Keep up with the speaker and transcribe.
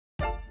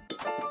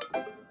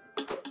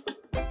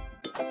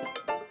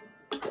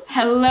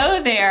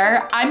Hello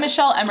there, I'm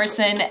Michelle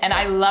Emerson, and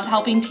I love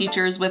helping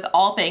teachers with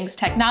all things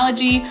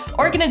technology,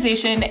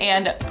 organization,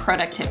 and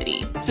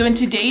productivity. So in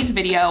today's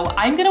video,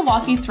 I'm gonna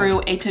walk you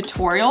through a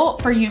tutorial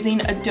for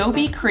using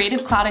Adobe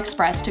Creative Cloud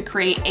Express to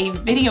create a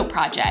video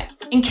project.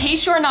 In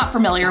case you're not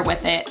familiar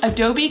with it,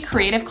 Adobe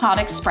Creative Cloud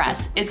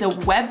Express is a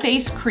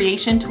web-based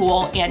creation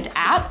tool and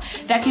app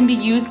that can be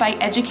used by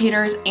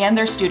educators and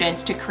their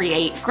students to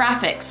create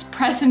graphics,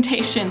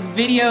 presentations,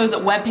 videos,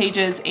 web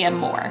pages, and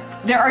more.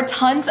 There are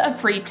tons of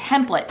free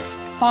templates,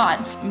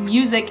 fonts,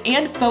 music,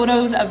 and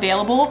photos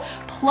available,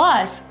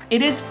 plus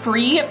it is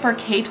free for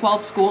K-12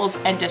 schools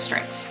and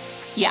districts.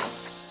 Yeah,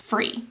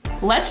 free.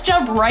 Let's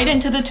jump right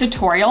into the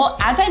tutorial.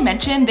 As I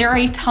mentioned, there are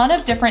a ton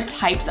of different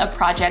types of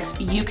projects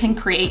you can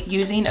create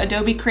using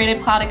Adobe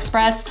Creative Cloud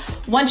Express.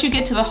 Once you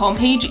get to the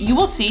homepage, you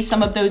will see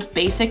some of those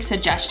basic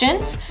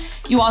suggestions.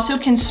 You also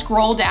can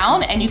scroll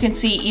down and you can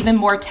see even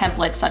more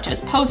templates such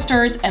as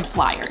posters and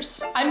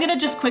flyers. I'm gonna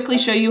just quickly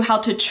show you how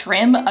to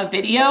trim a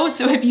video.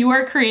 So if you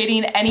are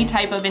creating any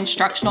type of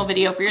instructional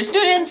video for your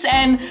students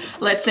and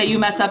let's say you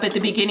mess up at the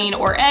beginning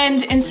or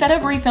end, instead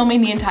of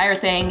refilming the entire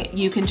thing,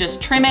 you can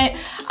just trim it.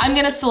 I'm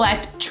gonna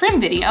select trim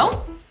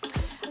video.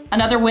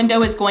 Another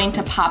window is going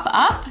to pop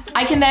up.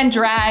 I can then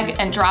drag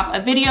and drop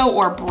a video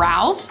or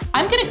browse.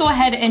 I'm gonna go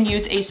ahead and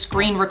use a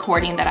screen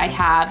recording that I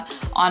have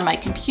on my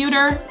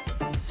computer.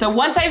 So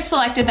once I've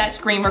selected that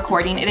screen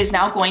recording, it is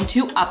now going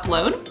to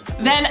upload.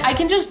 Then I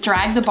can just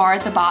drag the bar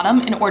at the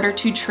bottom in order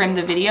to trim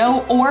the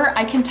video, or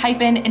I can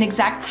type in an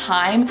exact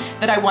time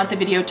that I want the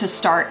video to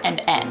start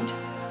and end.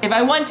 If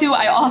I want to,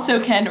 I also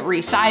can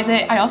resize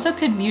it. I also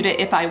could mute it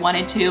if I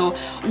wanted to.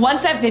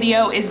 Once that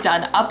video is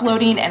done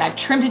uploading and I've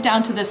trimmed it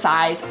down to the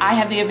size, I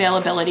have the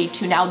availability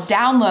to now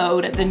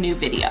download the new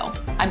video.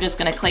 I'm just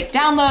gonna click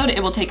download.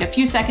 It will take a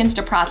few seconds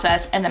to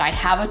process, and then I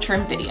have a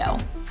trimmed video.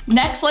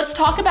 Next, let's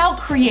talk about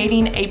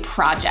creating a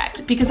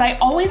project, because I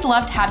always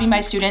loved having my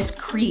students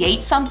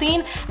create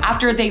something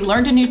after they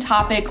learned a new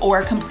topic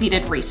or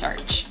completed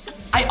research.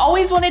 I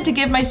always wanted to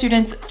give my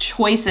students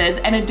choices,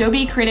 and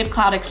Adobe Creative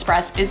Cloud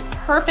Express is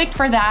perfect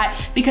for that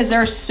because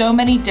there are so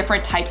many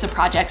different types of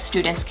projects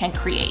students can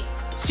create.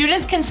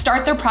 Students can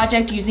start their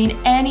project using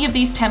any of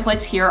these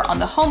templates here on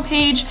the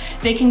homepage.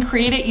 They can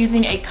create it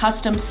using a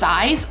custom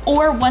size,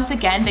 or once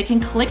again, they can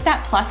click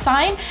that plus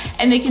sign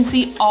and they can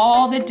see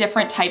all the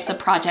different types of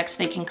projects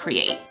they can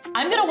create.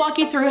 I'm gonna walk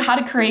you through how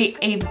to create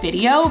a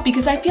video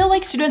because I feel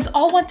like students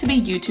all want to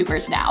be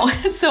YouTubers now.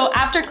 So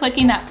after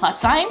clicking that plus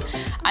sign,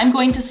 I'm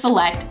going to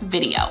select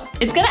video.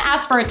 It's gonna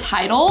ask for a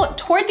title.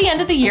 Toward the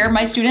end of the year,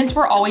 my students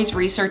were always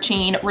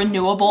researching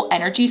renewable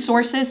energy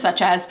sources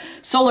such as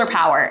solar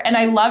power, and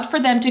I loved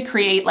for them to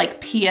create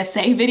like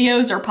PSA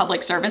videos or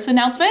public service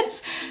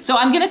announcements. So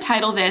I'm gonna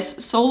title this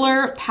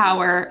Solar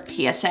Power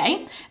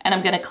PSA, and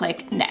I'm gonna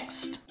click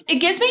next. It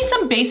gives me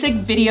some basic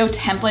video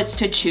templates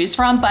to choose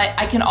from, but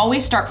I can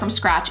always start from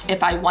scratch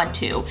if I want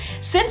to.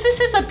 Since this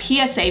is a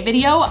PSA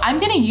video, I'm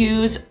gonna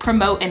use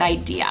promote an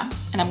idea,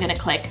 and I'm gonna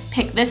click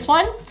pick this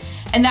one,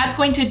 and that's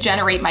going to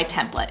generate my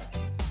template.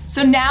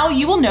 So now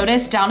you will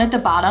notice down at the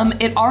bottom,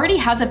 it already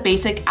has a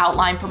basic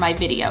outline for my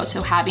video. So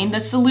having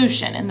the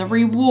solution and the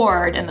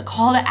reward and the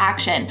call to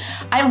action.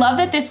 I love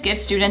that this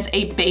gives students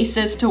a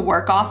basis to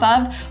work off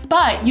of,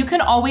 but you can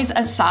always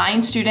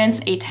assign students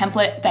a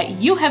template that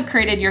you have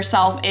created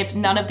yourself if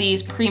none of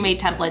these pre-made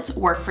templates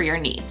work for your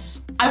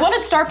needs. I want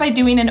to start by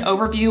doing an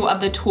overview of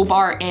the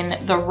toolbar in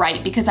the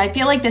right because I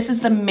feel like this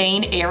is the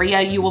main area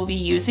you will be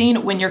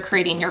using when you're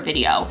creating your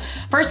video.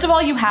 First of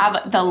all, you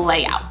have the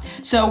layout.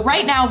 So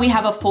right now we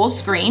have a full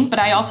screen, but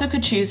I also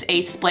could choose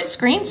a split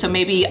screen. So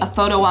maybe a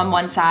photo on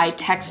one side,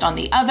 text on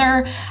the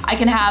other. I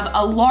can have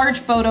a large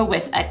photo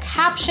with a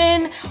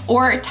caption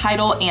or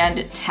title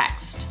and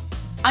text.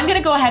 I'm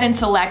gonna go ahead and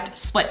select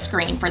split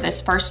screen for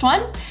this first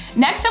one.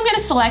 Next, I'm gonna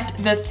select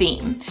the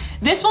theme.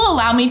 This will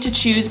allow me to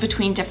choose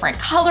between different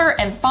color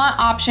and font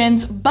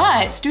options,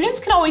 but students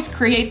can always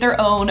create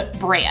their own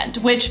brand,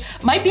 which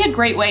might be a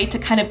great way to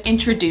kind of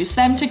introduce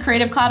them to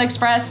Creative Cloud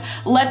Express,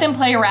 let them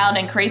play around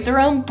and create their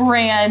own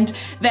brand,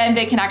 then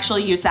they can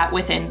actually use that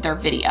within their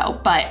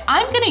video. But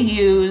I'm gonna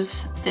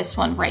use this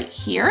one right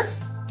here.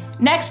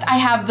 Next, I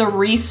have the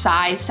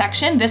resize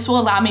section. This will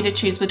allow me to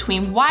choose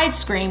between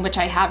widescreen, which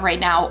I have right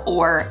now,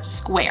 or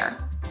square.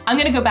 I'm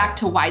gonna go back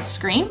to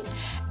widescreen.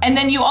 And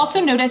then you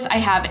also notice I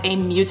have a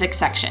music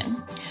section.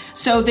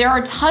 So there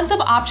are tons of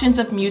options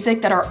of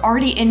music that are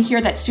already in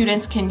here that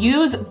students can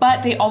use,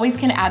 but they always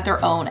can add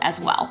their own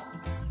as well.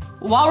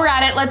 While we're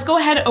at it, let's go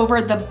ahead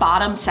over the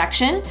bottom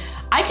section.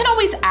 I can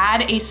always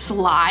add a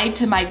slide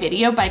to my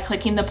video by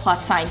clicking the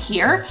plus sign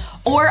here,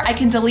 or I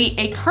can delete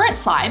a current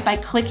slide by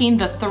clicking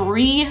the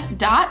 3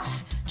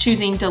 dots,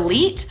 choosing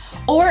delete,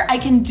 or I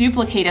can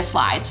duplicate a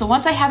slide. So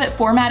once I have it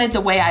formatted the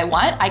way I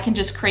want, I can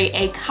just create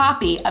a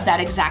copy of that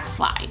exact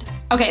slide.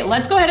 Okay,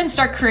 let's go ahead and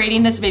start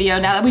creating this video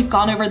now that we've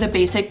gone over the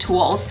basic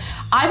tools.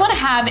 I wanna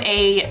have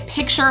a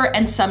picture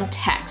and some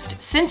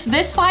text. Since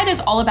this slide is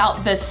all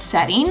about the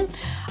setting,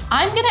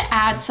 I'm gonna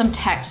add some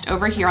text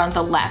over here on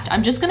the left.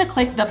 I'm just gonna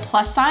click the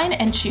plus sign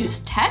and choose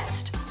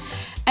text.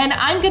 And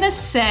I'm gonna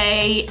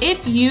say,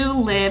 if you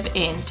live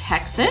in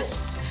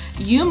Texas,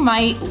 you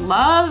might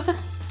love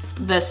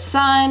the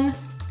sun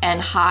and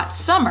hot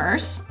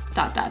summers, ...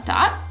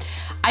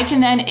 I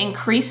can then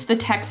increase the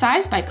text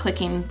size by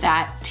clicking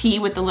that T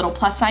with the little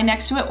plus sign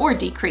next to it, or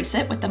decrease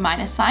it with the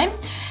minus sign.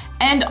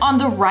 And on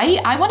the right,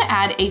 I wanna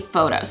add a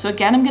photo. So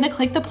again, I'm gonna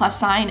click the plus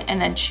sign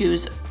and then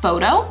choose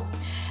photo.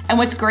 And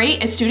what's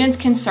great is students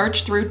can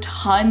search through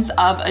tons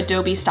of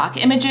Adobe stock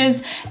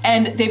images,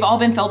 and they've all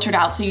been filtered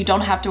out, so you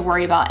don't have to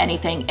worry about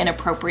anything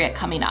inappropriate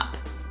coming up.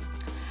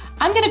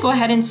 I'm gonna go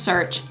ahead and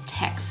search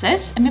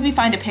Texas and maybe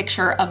find a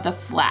picture of the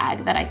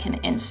flag that I can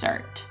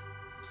insert.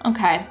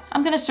 Okay,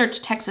 I'm gonna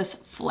search Texas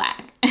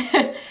flag.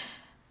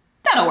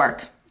 That'll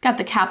work. Got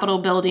the Capitol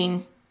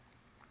building,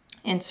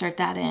 insert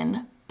that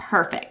in,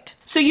 perfect.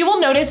 So you will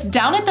notice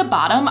down at the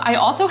bottom, I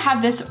also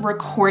have this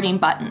recording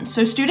button.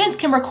 So students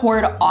can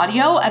record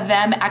audio of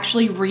them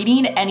actually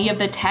reading any of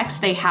the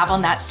text they have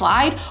on that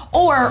slide,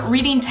 or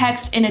reading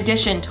text in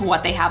addition to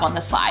what they have on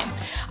the slide.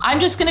 I'm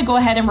just gonna go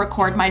ahead and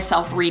record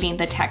myself reading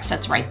the text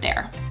that's right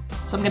there.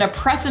 So I'm gonna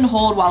press and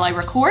hold while I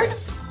record.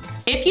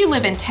 If you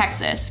live in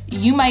Texas,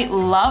 you might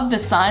love the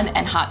sun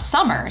and hot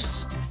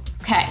summers.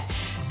 Okay,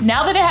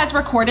 now that it has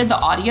recorded the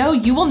audio,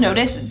 you will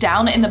notice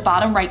down in the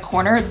bottom right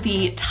corner,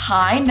 the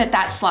time that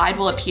that slide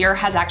will appear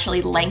has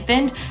actually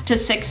lengthened to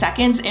 6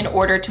 seconds in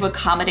order to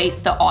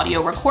accommodate the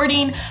audio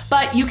recording,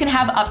 but you can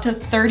have up to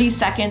 30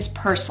 seconds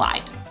per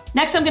slide.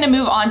 Next, I'm gonna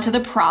move on to the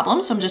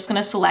problem. So I'm just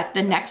gonna select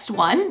the next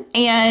one.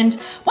 And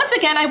once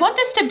again, I want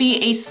this to be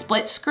a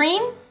split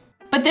screen,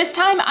 but this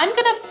time I'm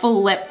gonna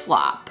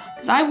flip-flop,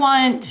 because I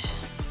want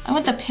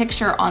the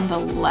picture on the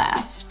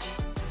left.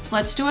 So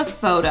let's do a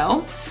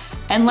photo,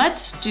 and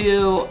let's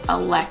do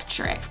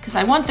electric, because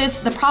I want this,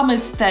 the problem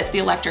is that the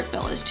electric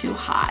bill is too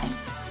high.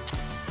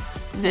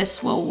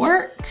 This will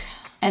work.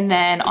 And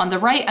then on the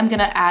right, I'm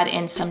gonna add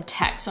in some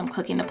text. So I'm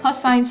clicking the plus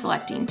sign,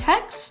 selecting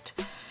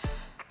text.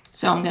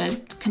 So I'm gonna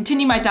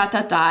continue my ...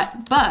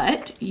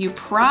 but you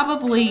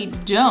probably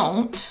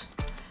don't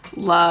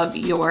love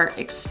your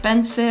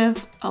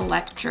expensive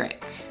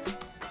electric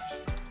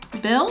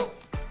bill.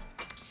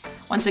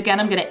 Once again,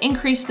 I'm gonna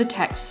increase the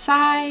text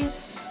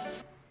size.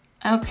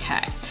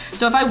 Okay,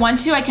 so if I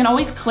want to, I can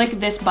always click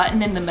this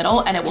button in the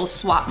middle and it will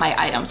swap my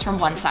items from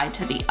one side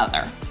to the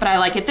other. But I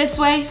like it this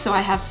way, so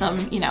I have some,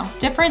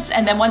 difference.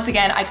 And then once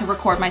again, I could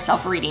record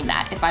myself reading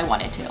that if I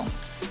wanted to.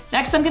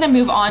 Next, I'm gonna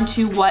move on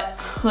to what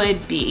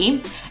could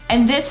be.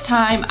 And this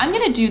time, I'm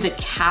gonna do the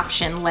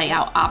caption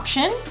layout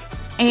option.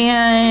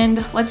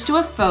 And let's do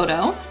a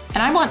photo.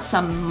 And I want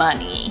some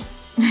money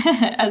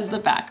as the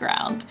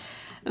background.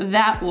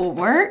 That will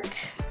work.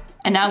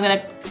 And now I'm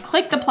gonna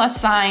click the plus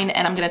sign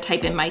and I'm gonna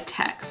type in my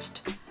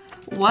text.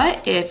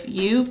 What if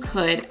you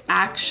could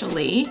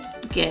actually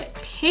get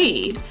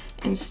paid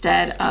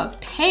instead of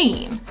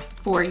paying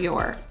for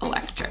your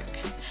electric?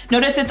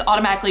 Notice it's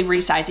automatically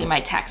resizing my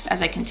text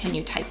as I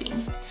continue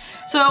typing.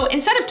 So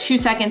instead of 2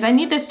 seconds, I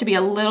need this to be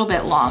a little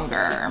bit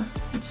longer.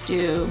 Let's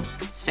do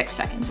 6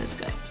 seconds is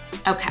good.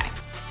 Okay.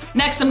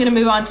 Next, I'm gonna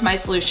move on to my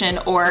solution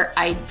or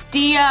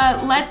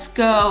idea. Let's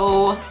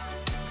go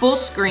full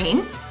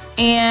screen.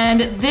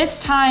 And this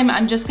time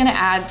I'm just gonna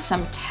add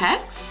some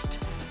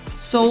text.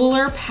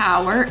 Solar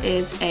power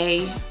is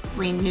a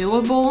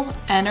renewable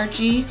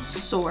energy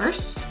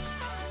source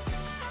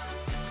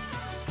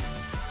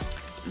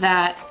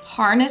that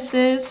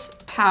harnesses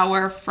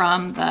power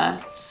from the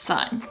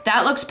sun.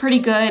 That looks pretty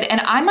good.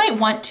 And I might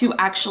want to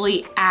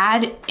actually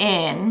add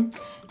in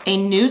a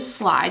new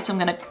slide. So I'm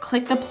gonna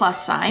click the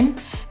plus sign,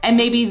 and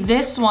maybe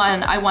this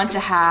one I want to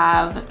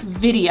have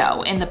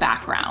video in the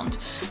background.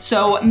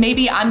 So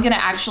maybe I'm gonna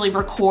actually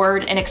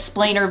record an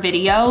explainer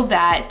video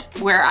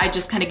where I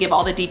just kind of give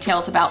all the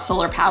details about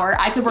solar power.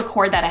 I could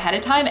record that ahead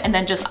of time and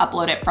then just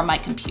upload it from my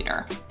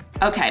computer.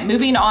 Okay,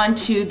 moving on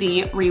to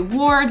the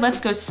reward. Let's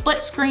go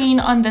split screen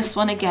on this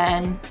one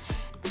again,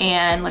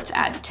 and let's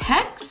add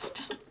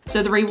text.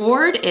 So the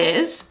reward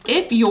is,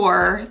 if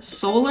your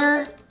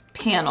solar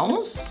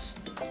panels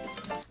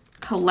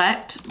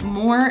collect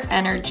more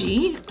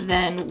energy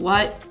than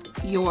what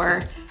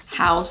your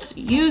house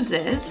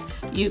uses,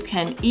 you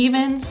can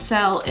even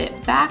sell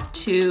it back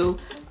to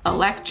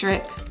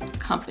electric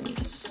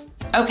companies.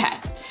 Okay,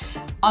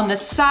 on the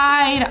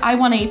side, I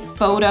want a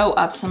photo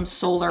of some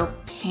solar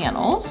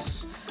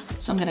panels.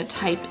 So I'm gonna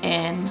type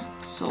in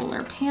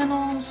solar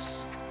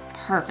panels.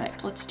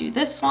 Perfect, let's do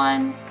this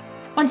one.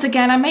 Once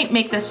again, I might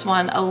make this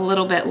one a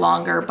little bit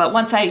longer, but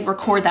once I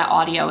record that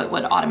audio, it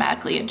would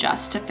automatically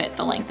adjust to fit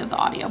the length of the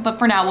audio. But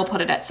for now, we'll put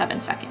it at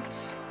 7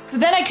 seconds. So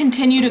then I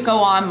continue to go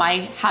on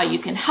my how you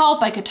can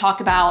help. I could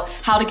talk about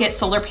how to get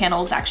solar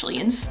panels actually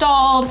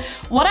installed.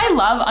 What I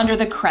love under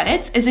the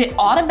credits is it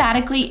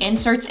automatically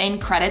inserts in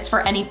credits for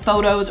any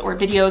photos or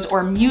videos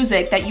or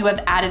music that you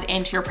have added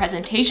into your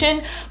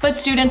presentation, but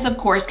students of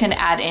course can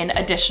add in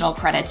additional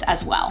credits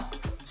as well.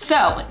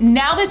 So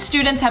now that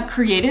students have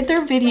created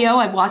their video,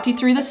 I've walked you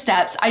through the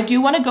steps, I do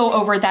wanna go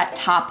over that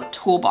top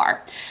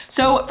toolbar.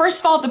 So first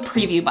of all, the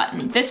preview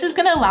button. This is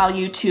gonna allow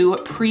you to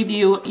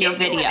preview your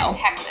video.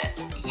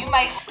 Texas, you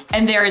might...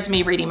 And there is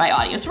me reading my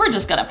audio. So we're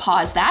just gonna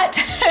pause that.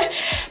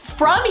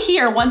 From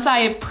here, once I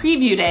have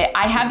previewed it,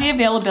 I have the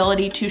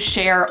availability to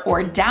share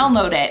or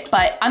download it,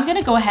 but I'm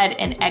gonna go ahead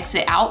and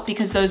exit out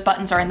because those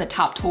buttons are in the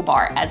top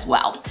toolbar as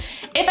well.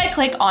 If I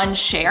click on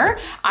share,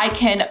 I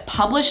can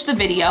publish the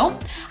video.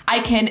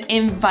 I can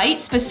invite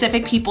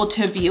specific people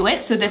to view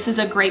it. So this is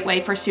a great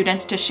way for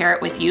students to share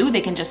it with you.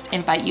 They can just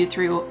invite you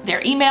through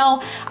their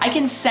email. I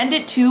can send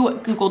it to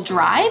Google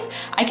Drive.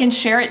 I can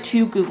share it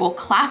to Google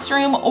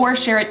Classroom or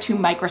share it to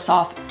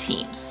Microsoft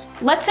Teams.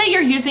 Let's say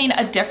you're using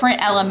a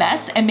different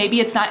LMS and maybe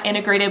it's not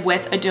integrated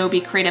with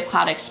Adobe Creative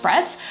Cloud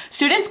Express.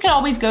 Students can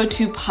always go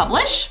to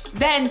publish.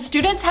 Then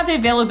students have the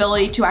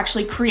availability to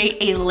actually create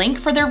a link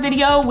for their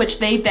video, which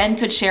they then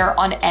could share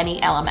on any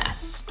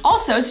LMS.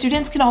 Also,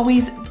 students can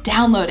always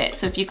download it.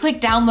 So if you click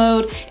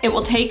download, it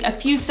will take a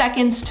few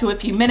seconds to a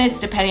few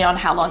minutes, depending on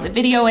how long the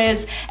video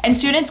is, and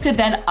students could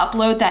then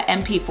upload that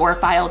MP4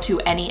 file to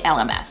any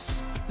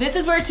LMS. This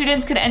is where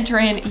students could enter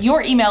in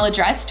your email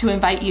address to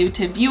invite you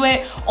to view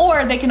it,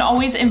 or they can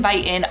always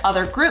invite in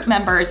other group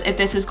members if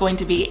this is going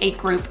to be a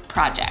group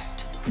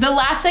project. The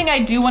last thing I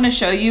do want to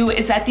show you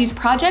is that these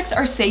projects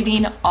are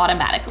saving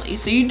automatically.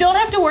 So you don't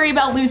have to worry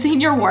about losing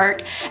your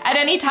work. At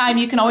any time,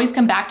 you can always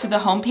come back to the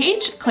home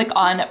page, click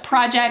on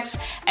projects,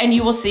 and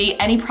you will see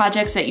any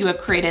projects that you have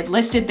created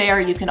listed there.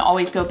 You can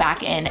always go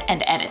back in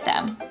and edit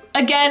them.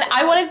 Again,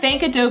 I want to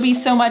thank Adobe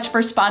so much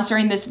for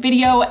sponsoring this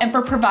video and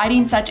for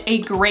providing such a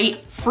great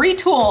free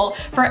tool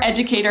for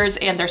educators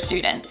and their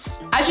students.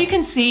 As you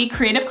can see,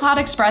 Creative Cloud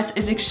Express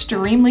is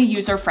extremely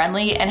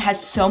user-friendly and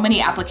has so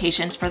many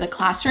applications for the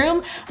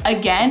classroom.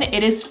 Again,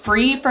 it is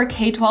free for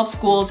K-12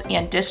 schools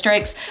and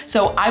districts,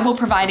 so I will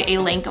provide a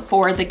link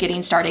for the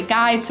Getting Started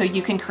guide so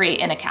you can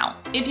create an account.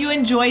 If you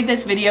enjoyed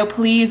this video,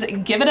 please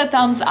give it a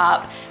thumbs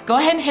up. Go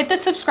ahead and hit the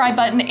subscribe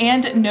button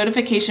and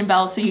notification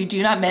bell so you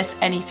do not miss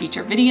any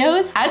future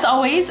videos. As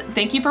always,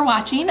 thank you for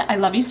watching. I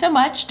love you so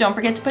much. Don't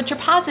forget to put your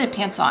positive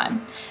pants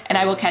on, and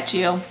I will catch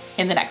you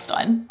in the next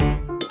one.